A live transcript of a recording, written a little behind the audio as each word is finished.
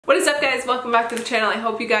What is up, guys? Welcome back to the channel. I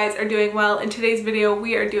hope you guys are doing well. In today's video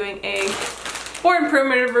we are doing a Born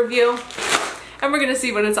Primitive review and we're gonna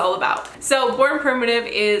see what it's all about. So Born Primitive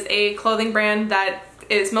is a clothing brand that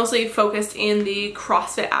is mostly focused in the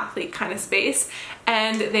CrossFit athlete kind of space,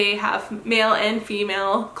 and they have male and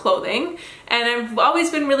female clothing, and I've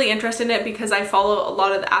always been really interested in it because I follow a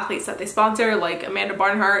lot of the athletes that they sponsor, like Amanda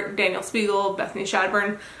Barnhart, Daniel Spiegel, Bethany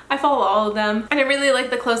Shadburn. I follow all of them and I really like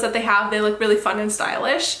the clothes that they have. They look really fun and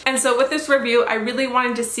stylish. And so with this review I really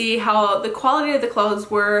wanted to see how the quality of the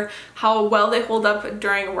clothes were, how well they hold up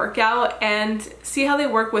during a workout, and see how they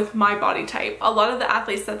work with my body type. A lot of the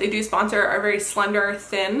athletes that they do sponsor are very slender,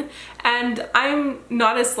 thin, and I'm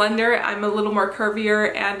not as slender. I'm a little more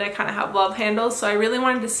curvier and I kind of have love handles, so I really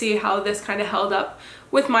wanted to see how this kind of held up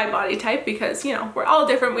with my body type because, you know, we're all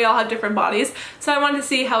different, we all have different bodies, so I wanted to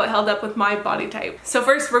see how it held up with my body type. So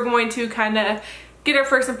first we're going to kind of get our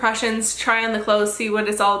first impressions, try on the clothes, see what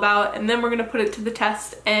it's all about, and then we're going to put it to the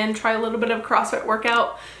test and try a little bit of CrossFit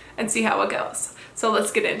workout and see how it goes. So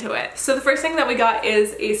let's get into it. So the first thing that we got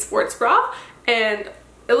is a sports bra, and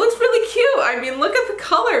it looks really cute. I mean, look at the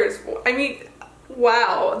colors. I mean,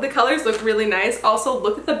 wow, the colors look really nice. Also,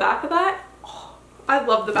 look at the back of that. Oh, I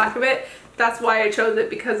love the back of it. That's why I chose it,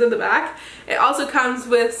 because of the back. It also comes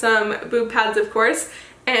with some boob pads, of course,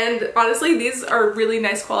 and honestly these are really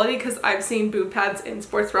nice quality because I've seen boob pads in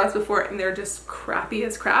sports bras before and they're just crappy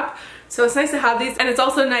as crap. So it's nice to have these, and it's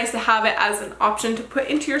also nice to have it as an option to put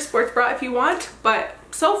into your sports bra if you want. But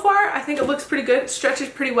so far I think it looks pretty good. It stretches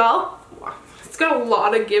pretty well. Wow. It's got a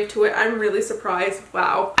lot of give to it. I'm really surprised.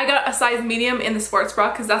 Wow. I got a size medium in the sports bra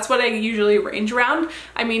because that's what I usually range around.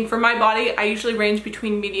 I mean, for my body, I usually range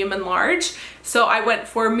between medium and large. So I went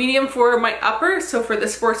for medium for my upper, so for the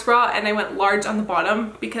sports bra, and I went large on the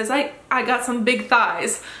bottom because I got some big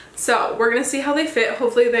thighs. So we're gonna see how they fit.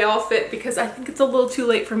 Hopefully they all fit because I think it's a little too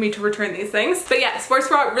late for me to return these things. But yeah, sports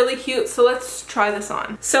bra, really cute. So let's try this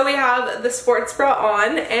on. So we have the sports bra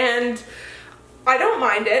on, and I don't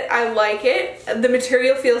mind it. I like it. The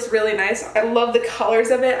material feels really nice. I love the colors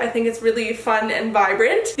of it. I think it's really fun and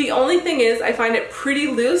vibrant. The only thing is I find it pretty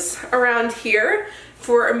loose around here.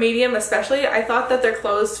 For a medium especially, I thought that their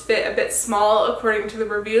clothes fit a bit small. According to the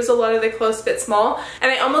reviews, a lot of their clothes fit small, and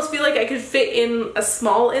I almost feel like I could fit in a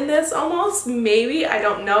small in this almost. Maybe, I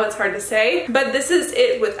don't know, it's hard to say. But this is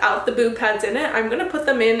it without the boob pads in it. I'm gonna put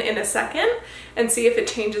them in a second and see if it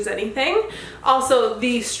changes anything. Also,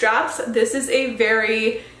 the straps, this is a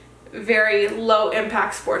very low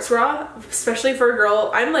impact sports bra, especially for a girl.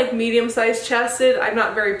 I'm like medium sized chested. I'm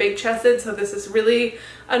not very big chested, so this is really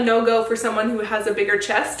a no-go for someone who has a bigger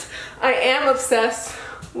chest. I am obsessed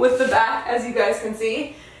with the back, as you guys can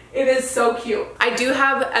see. It is so cute. I do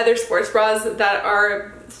have other sports bras that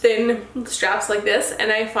are thin straps like this,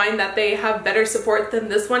 and I find that they have better support than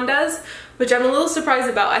this one does, which I'm a little surprised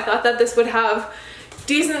about. I thought that this would have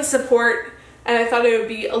decent support, and I thought it would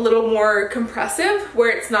be a little more compressive,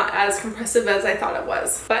 where it's not as compressive as I thought it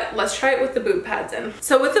was. But let's try it with the boob pads in.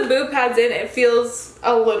 So with the boob pads in, it feels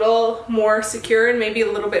a little more secure and maybe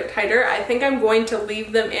a little bit tighter. I think I'm going to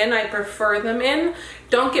leave them in. I prefer them in.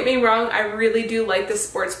 Don't get me wrong, I really do like this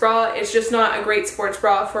sports bra. It's just not a great sports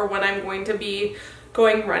bra for when I'm going to be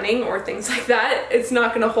going running or things like that. It's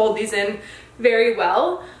not going to hold these in very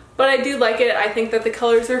well. But I do like it. I think that the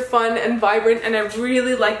colors are fun and vibrant, and I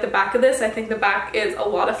really like the back of this. I think the back is a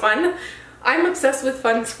lot of fun. I'm obsessed with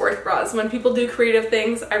fun sports bras. When people do creative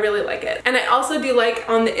things, I really like it. And I also do like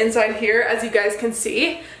on the inside here, as you guys can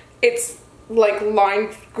see, it's like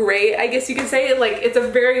lined gray, I guess you can say. Like, it's a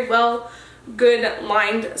very good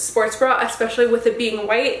lined sports bra, especially with it being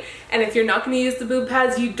white. And if you're not going to use the boob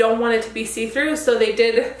pads, you don't want it to be see-through, so they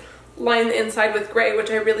did line the inside with gray, which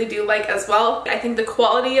I really do like as well. I think the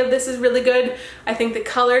quality of this is really good. I think the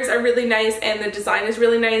colors are really nice and the design is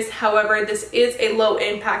really nice. However, this is a low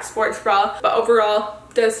impact sports bra, but overall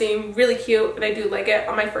does seem really cute, and I do like it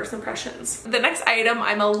on my first impressions. The next item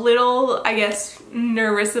I'm a little, I guess,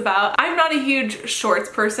 nervous about. I'm not a huge shorts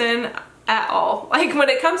person at all. Like, when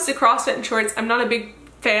it comes to CrossFit and shorts, I'm not a big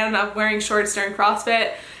fan of wearing shorts during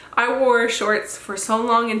CrossFit. I wore shorts for so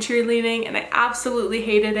long in cheerleading and I absolutely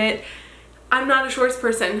hated it. I'm not a shorts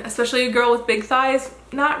person, especially a girl with big thighs.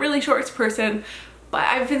 Not really shorts person, but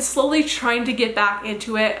I've been slowly trying to get back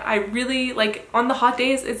into it. I really, like, on the hot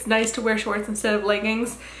days, it's nice to wear shorts instead of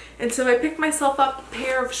leggings. And so I picked myself up a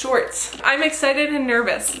pair of shorts. I'm excited and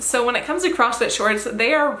nervous. So when it comes to CrossFit shorts,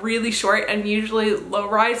 they are really short and usually low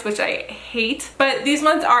rise, which I hate. But these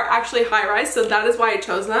ones are actually high rise, so that is why I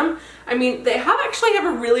chose them. I mean, they actually have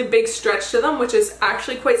a really big stretch to them, which is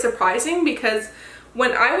actually quite surprising because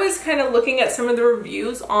When I was kind of looking at some of the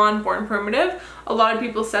reviews on Born Primitive, a lot of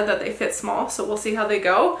people said that they fit small, so we'll see how they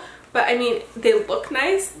go. But I mean, they look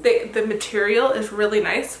nice. The material is really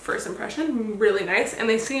nice, first impression, really nice, and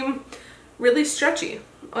they seem really stretchy.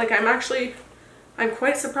 Like I'm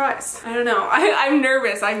quite surprised. I don't know, I'm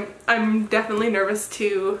nervous. I'm definitely nervous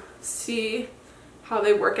to see how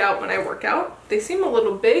they work out when I work out. They seem a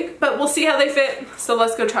little big, but we'll see how they fit, so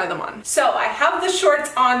let's go try them on. So I have the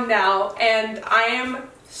shorts on now, and I am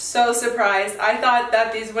so surprised. I thought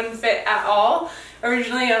that these wouldn't fit at all.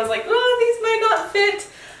 Originally I was like, oh, these might not fit,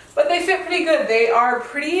 but they fit pretty good. They are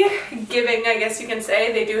pretty giving, I guess you can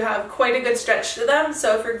say. They do have quite a good stretch to them,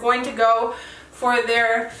 so if you're going to go for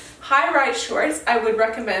their high-rise shorts, I would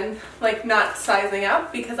recommend like not sizing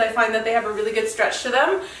up, because I find that they have a really good stretch to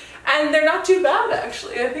them. And they're not too bad,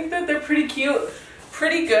 actually. I think that they're pretty cute,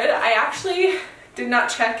 pretty good. I actually did not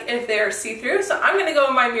check if they are see-through, so I'm gonna go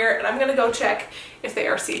in my mirror and I'm gonna go check if they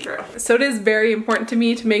are see-through. So it is very important to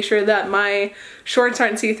me to make sure that my shorts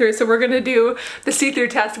aren't see-through, so we're gonna do the see-through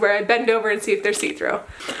test where I bend over and see if they're see-through.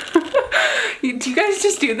 Do you guys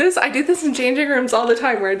just do this? I do this in changing rooms all the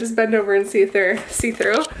time, where I just bend over and see if they're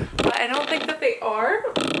see-through, but I don't think that they are.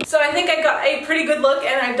 So I think I got a pretty good look,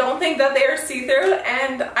 and I don't think that they are see-through,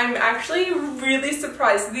 and I'm actually really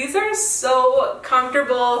surprised. These are so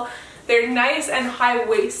comfortable. They're nice and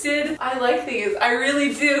high-waisted. I like these, I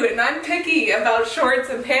really do, and I'm picky about shorts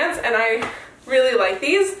and pants, and I really like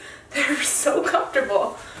these. They're so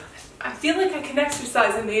comfortable. I feel like I can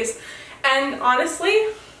exercise in these, and honestly,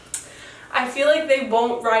 I feel like they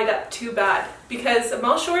won't ride up too bad, because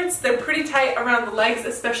most shorts, they're pretty tight around the legs,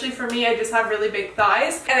 especially for me. I just have really big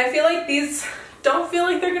thighs, and I feel like these don't feel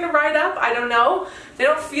like they're gonna ride up. I don't know. They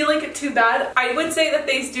don't feel like it too bad. I would say that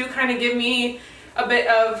these do kind of give me a bit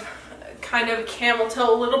of kind of camel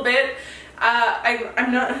toe a little bit.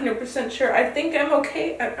 I'm not 100% sure. I think I'm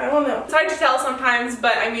okay. I don't know. It's hard to tell sometimes,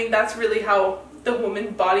 but I mean, that's really how the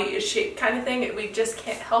woman body is shaped, kind of thing. We just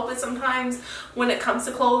can't help it sometimes when it comes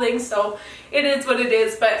to clothing, so it is what it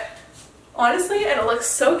is. But honestly, and it looks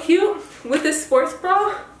so cute with this sports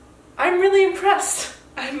bra, I'm really impressed.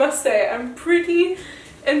 I must say, I'm pretty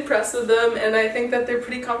impressed with them, and I think that they're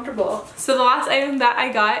pretty comfortable. So the last item that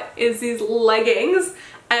I got is these leggings,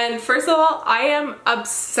 and first of all, I am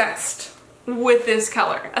obsessed with this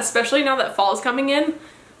color, especially now that fall is coming in.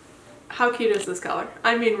 How cute is this color?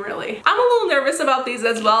 I mean, really. I'm a little nervous about these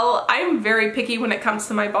as well. I'm very picky when it comes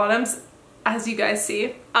to my bottoms, as you guys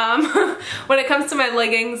see. When it comes to my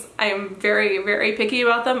leggings, I am very, very picky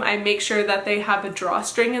about them. I make sure that they have a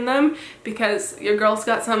drawstring in them, because your girl's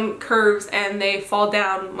got some curves and they fall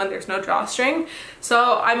down when there's no drawstring.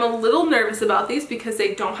 So I'm a little nervous about these because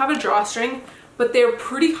they don't have a drawstring, but they're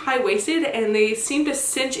pretty high-waisted and they seem to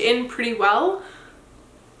cinch in pretty well.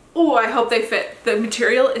 Oh, I hope they fit. The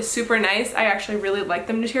material is super nice. I actually really like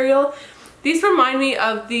the material. These remind me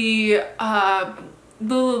of the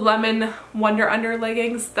Lululemon Wonder Under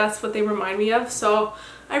leggings. That's what they remind me of. So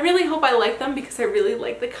I really hope I like them, because I really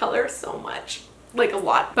like the color so much. Like a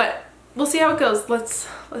lot. But we'll see how it goes. Let's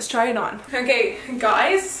try it on. Okay,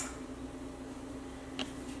 guys.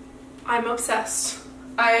 I'm obsessed.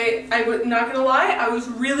 I was not gonna lie, I was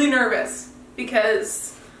really nervous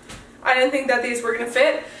because I didn't think that these were gonna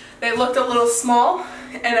fit. They looked a little small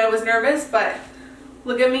and I was nervous, but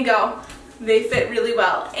look at me go. They fit really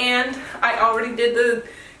well. And I already did the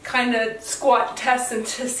kind of squat test and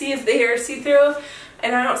to see if they are see-through,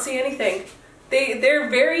 and I don't see anything. They're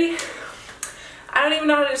very, I don't even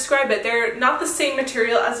know how to describe it. They're not the same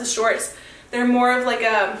material as the shorts. They're more of like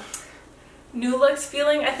a Nulux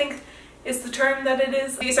feeling, I think is the term that it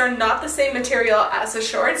is. These are not the same material as the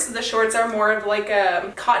shorts. The shorts are more of like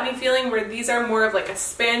a cottony feeling, where these are more of like a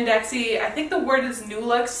spandexy, I think the word is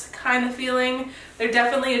Nulux kind of feeling. They're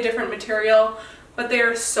definitely a different material, but they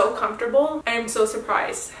are so comfortable. I am so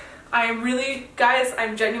surprised. I am really, guys,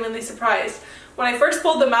 I'm genuinely surprised. When I first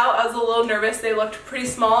pulled them out, I was a little nervous. They looked pretty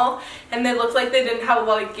small and they looked like they didn't have a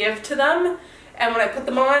lot of give to them. And when I put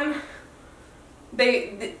them on,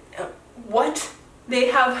 they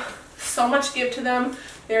have so much give to them.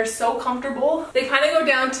 They're so comfortable. They kind of go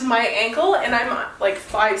down to my ankle, and I'm like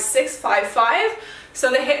 5'6", 5'5", so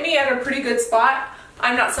they hit me at a pretty good spot.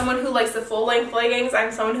 I'm not someone who likes the full length leggings.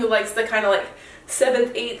 I'm someone who likes the kind of like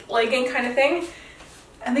 7th, 8th legging kind of thing,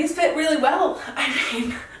 and these fit really well. I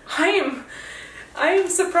mean, I am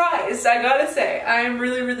surprised, I gotta say. I am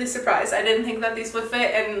really, really surprised. I didn't think that these would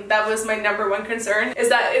fit, and that was my #1 concern, is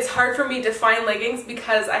that it's hard for me to find leggings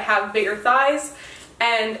because I have bigger thighs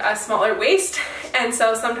and a smaller waist, and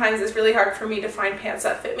so sometimes it's really hard for me to find pants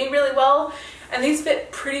that fit me really well, and these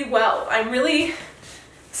fit pretty well. I'm really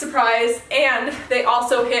surprise, and they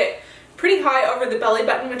also hit pretty high over the belly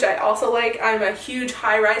button, which I also like. I'm a huge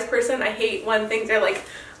high-rise person. I hate when things are like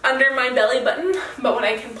under my belly button, but when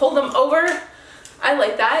I can pull them over, I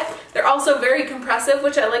like that. They're also very compressive,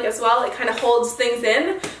 which I like as well. It kind of holds things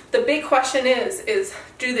in. The big question is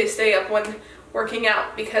do they stay up when working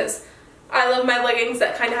out? Because I love my leggings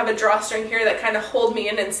that kind of have a drawstring here that kind of hold me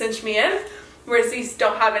in and cinch me in, whereas these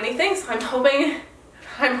don't have anything. So I'm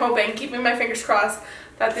hoping, keeping my fingers crossed,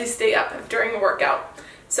 that they stay up during a workout.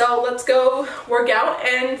 So let's go work out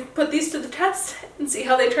and put these to the test and see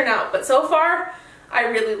how they turn out. But so far, I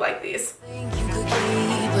really like these.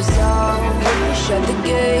 Shut the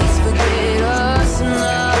gates, forget us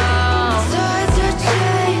now. Tides are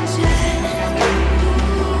changing.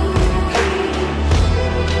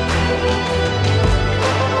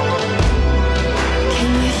 Can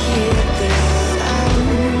you hear the sound?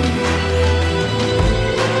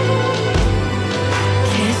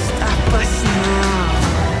 Can't stop us now.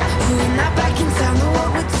 We're not back in time, know what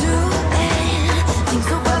we're doing. Things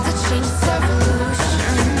are about to change, it's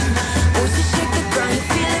evolution. Voices shake the ground, you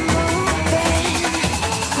feel it move.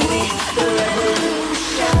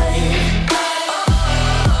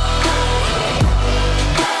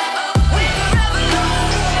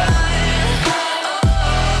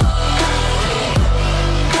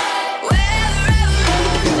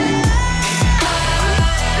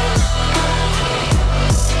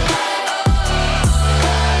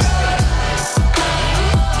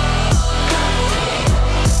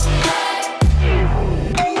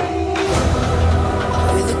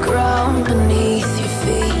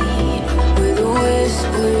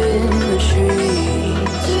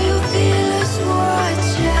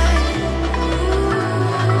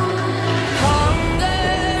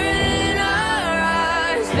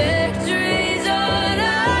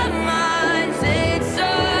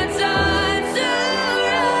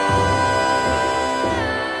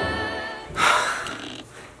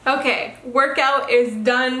 Okay, workout is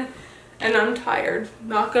done and I'm tired,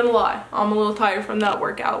 not gonna lie. I'm a little tired from that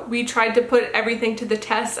workout. We tried to put everything to the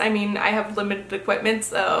test. I mean, I have limited equipment,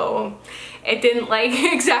 so it didn't like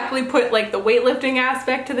exactly put like the weightlifting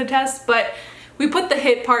aspect to the test, but we put the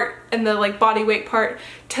HIIT part and the like body weight part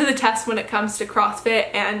to the test when it comes to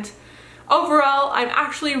CrossFit, and overall, I'm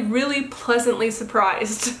actually really pleasantly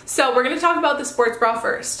surprised. So we're gonna talk about the sports bra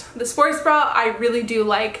first. The sports bra I really do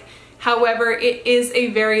like. However, it is a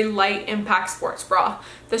very light impact sports bra.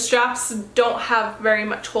 The straps don't have very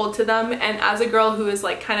much hold to them, and as a girl who is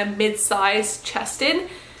like kind of mid-sized chested,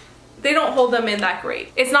 they don't hold them in that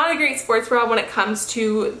great. It's not a great sports bra when it comes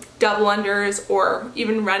to double unders or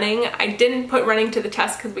even running. I didn't put running to the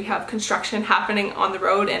test because we have construction happening on the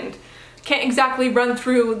road and can't exactly run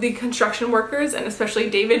through the construction workers, and especially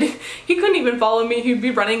David, he couldn't even follow me. He'd be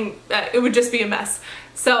running, it would just be a mess.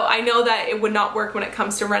 So I know that it would not work when it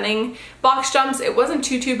comes to running. Box jumps, it wasn't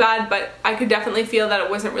too bad, but I could definitely feel that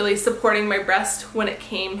it wasn't really supporting my breast when it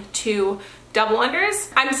came to double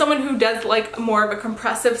unders. I'm someone who does like more of a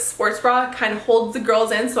compressive sports bra, kind of holds the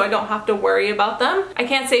girls in so I don't have to worry about them. I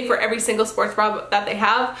can't say for every single sports bra that they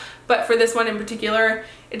have, but for this one in particular,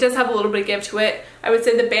 it does have a little bit of give to it. I would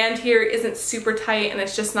say the band here isn't super tight and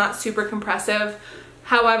it's just not super compressive.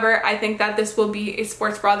 However, I think that this will be a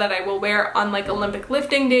sports bra that I will wear on like Olympic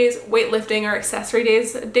lifting days, weightlifting, or accessory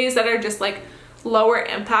days that are just like lower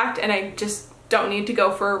impact and I just don't need to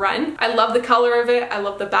go for a run. I love the color of it. I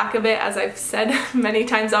love the back of it, as I've said many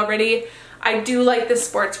times already. I do like this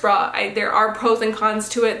sports bra. There are pros and cons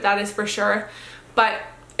to it, that is for sure, but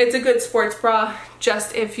it's a good sports bra.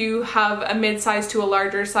 Just if you have a mid-size to a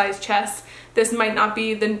larger size chest, this might not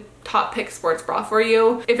be the top pick sports bra for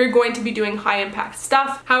you if you're going to be doing high impact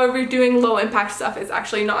stuff. However, doing low impact stuff is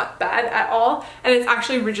actually not bad at all, and it's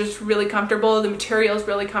actually just really comfortable. The material is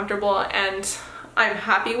really comfortable and I'm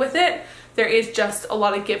happy with it. There is just a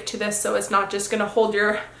lot of give to this, so it's not just gonna hold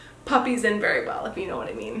your puppies in very well, if you know what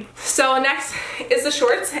I mean. So next is the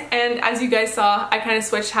shorts, and as you guys saw, I kind of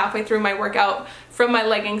switched halfway through my workout from my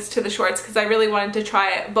leggings to the shorts because I really wanted to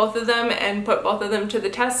try both of them and put both of them to the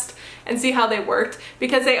test and see how they worked,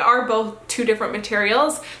 because they are both two different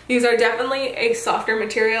materials. These are definitely a softer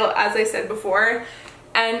material, as I said before,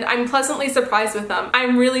 and I'm pleasantly surprised with them.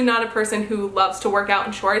 I'm really not a person who loves to work out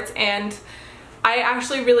in shorts, and I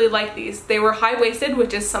actually really like these. They were high-waisted,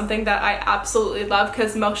 which is something that I absolutely love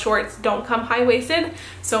because most shorts don't come high-waisted.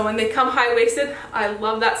 So when they come high-waisted, I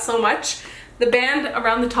love that so much. The band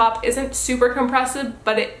around the top isn't super compressive,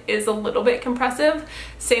 but it is a little bit compressive.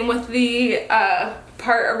 Same with the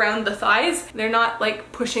part around the thighs. They're not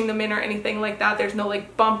like pushing them in or anything like that. There's no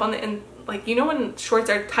like bump on the end. Like, you know when shorts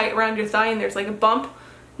are tight around your thigh and there's like a bump?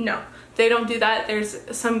 No, They don't do that. There's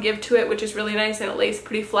some give to it, which is really nice, and it lays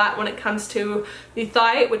pretty flat when it comes to the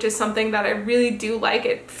thigh, which is something that I really do like.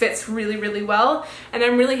 It fits really, really well, and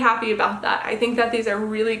I'm really happy about that. I think that these are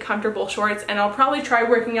really comfortable shorts, and I'll probably try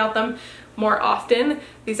working out them more often.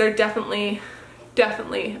 These are definitely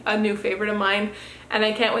a new favorite of mine, and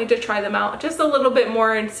I can't wait to try them out just a little bit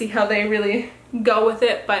more and see how they really go with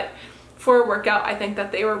it. But for a workout, I think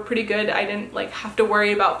that they were pretty good. I didn't like have to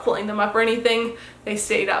worry about pulling them up or anything. They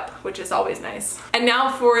stayed up, which is always nice. And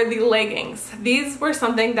now for the leggings. These were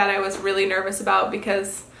something that I was really nervous about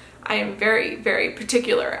because I am very, very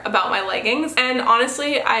particular about my leggings. And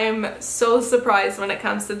honestly, I am so surprised when it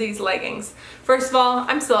comes to these leggings. First of all,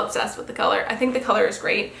 I'm still obsessed with the color. I think the color is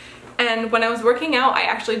great. And when I was working out, I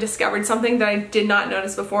actually discovered something that I did not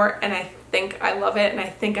notice before, and I think I love it, and I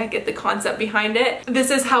think I get the concept behind it. This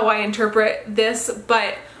is how I interpret this,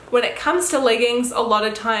 but when it comes to leggings, a lot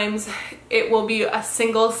of times it will be a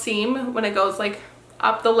single seam when it goes like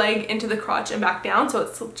up the leg into the crotch and back down, so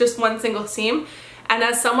it's just one single seam. And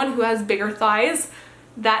as someone who has bigger thighs,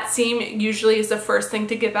 that seam usually is the first thing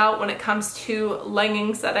to give out when it comes to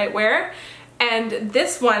leggings that I wear. And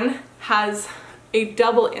this one has a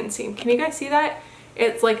double inseam. Can you guys see that?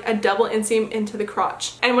 It's like a double inseam into the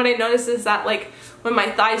crotch. And what I noticed is that like when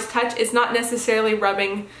my thighs touch, it's not necessarily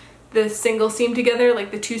rubbing the single seam together.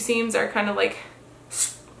 Like the two seams are kind of like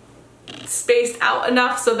spaced out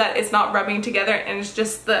enough so that it's not rubbing together, and it's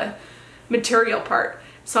just the material part.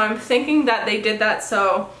 So I'm thinking that they did that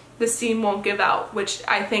so the seam won't give out, which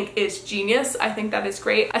I think is genius. I think that is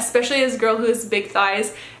great, especially as a girl who has big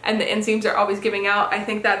thighs and the inseams are always giving out. I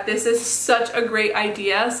think that this is such a great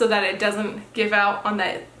idea so that it doesn't give out on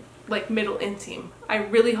that like middle inseam. I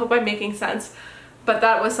really hope I'm making sense, but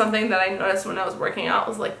that was something that I noticed when I was working out. I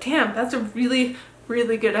was like, damn, that's a really,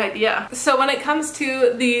 really good idea. So when it comes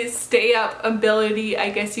to the stay up ability,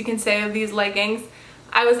 I guess you can say, of these leggings,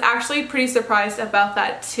 I was actually pretty surprised about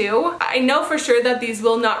that too. I know for sure that these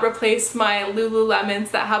will not replace my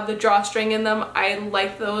Lululemons that have the drawstring in them. I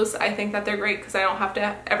like those. I think that they're great because I don't have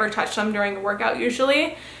to ever touch them during a workout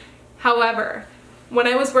usually. However, when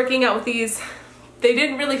I was working out with these, they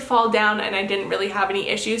didn't really fall down and I didn't really have any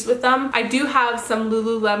issues with them. I do have some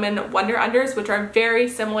Lululemon Wonder Unders, which are very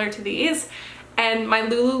similar to these. And my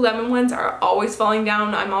Lululemon ones are always falling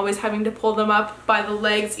down. I'm always having to pull them up by the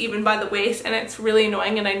legs, even by the waist, and it's really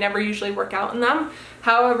annoying, and I never usually work out in them.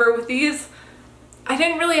 However, with these, I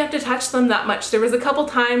didn't really have to touch them that much. There was a couple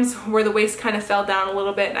times where the waist kind of fell down a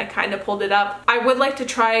little bit and I kind of pulled it up. I would like to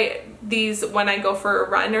try these when I go for a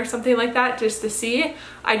run or something like that, just to see.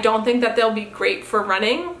 I don't think that they'll be great for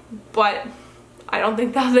running, but I don't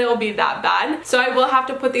think that they'll be that bad. So I will have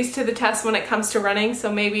to put these to the test when it comes to running.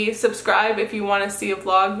 So maybe subscribe if you want to see a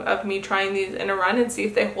vlog of me trying these in a run and see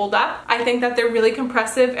if they hold up. I think that they're really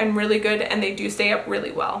compressive and really good, and they do stay up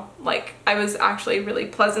really well. Like, I was actually really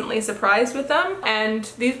pleasantly surprised with them. And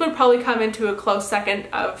these would probably come into a close second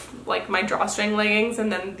of like my drawstring leggings,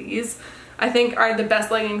 and then these I think are the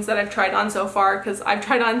best leggings that I've tried on so far, because I've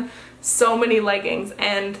tried on so many leggings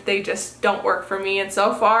and they just don't work for me. And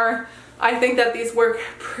so far, I think that these work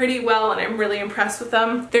pretty well and I'm really impressed with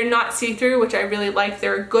them. They're not see-through, which I really like.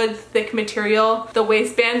 They're a good thick material. The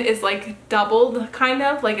waistband is like doubled, kind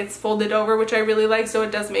of, like it's folded over, which I really like, so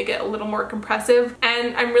it does make it a little more compressive.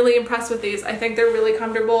 And I'm really impressed with these. I think they're really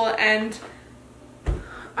comfortable, and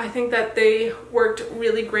I think that they worked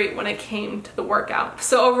really great when it came to the workout.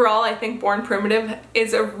 So overall, I think Born Primitive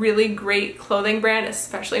is a really great clothing brand,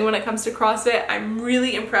 especially when it comes to CrossFit. I'm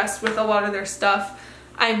really impressed with a lot of their stuff.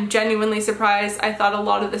 I'm genuinely surprised. I thought a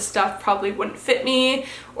lot of this stuff probably wouldn't fit me,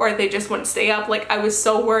 or they just wouldn't stay up. Like, I was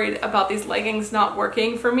so worried about these leggings not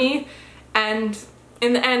working for me, and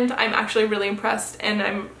in the end, I'm actually really impressed and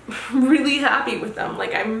I'm really happy with them.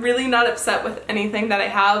 Like, I'm really not upset with anything that I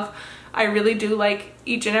have. I really do like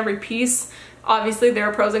each and every piece. Obviously there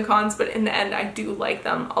are pros and cons, but in the end I do like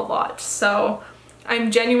them a lot. So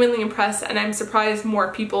I'm genuinely impressed, and I'm surprised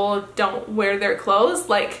more people don't wear their clothes.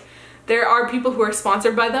 Like, there are people who are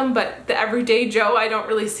sponsored by them, but the everyday Joe I don't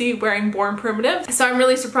really see wearing Born Primitive. So I'm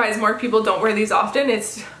really surprised more people don't wear these often.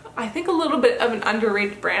 It's, I think, a little bit of an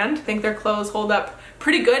underrated brand. I think their clothes hold up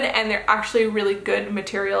pretty good, and they're actually really good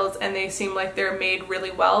materials, and they seem like they're made really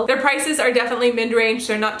well. Their prices are definitely mid-range.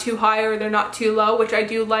 They're not too high or they're not too low, which I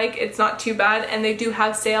do like. It's not too bad, and they do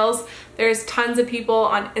have sales. There's tons of people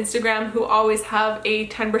on Instagram who always have a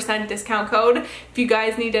 10% discount code. If you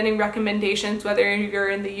guys need any recommendations, whether you're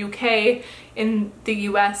in the UK, in the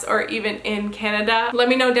US or even in Canada. Let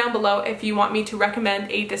me know down below if you want me to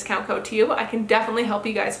recommend a discount code to you. I can definitely help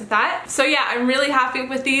you guys with that. So yeah, I'm really happy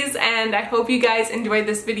with these and I hope you guys enjoyed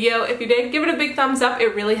this video. If you did, give it a big thumbs up.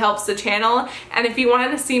 It really helps the channel. And if you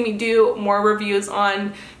wanted to see me do more reviews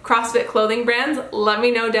on CrossFit clothing brands, let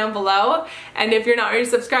me know down below. And if you're not already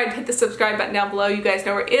subscribed, hit the subscribe button down below. You guys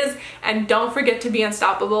know where it is. And don't forget to be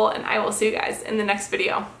unstoppable, and I will see you guys in the next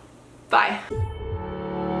video. Bye.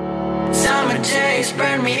 Summer days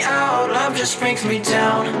burn me out, love just brings me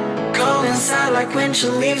down. Go inside like winter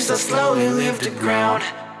leaves, I slowly leave the ground.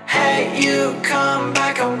 Hey, you come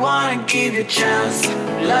back, I wanna give you a chance.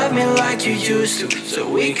 Love me like you used to,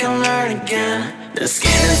 so we can learn again. The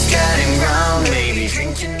skin is getting brown, baby,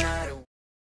 drink your night.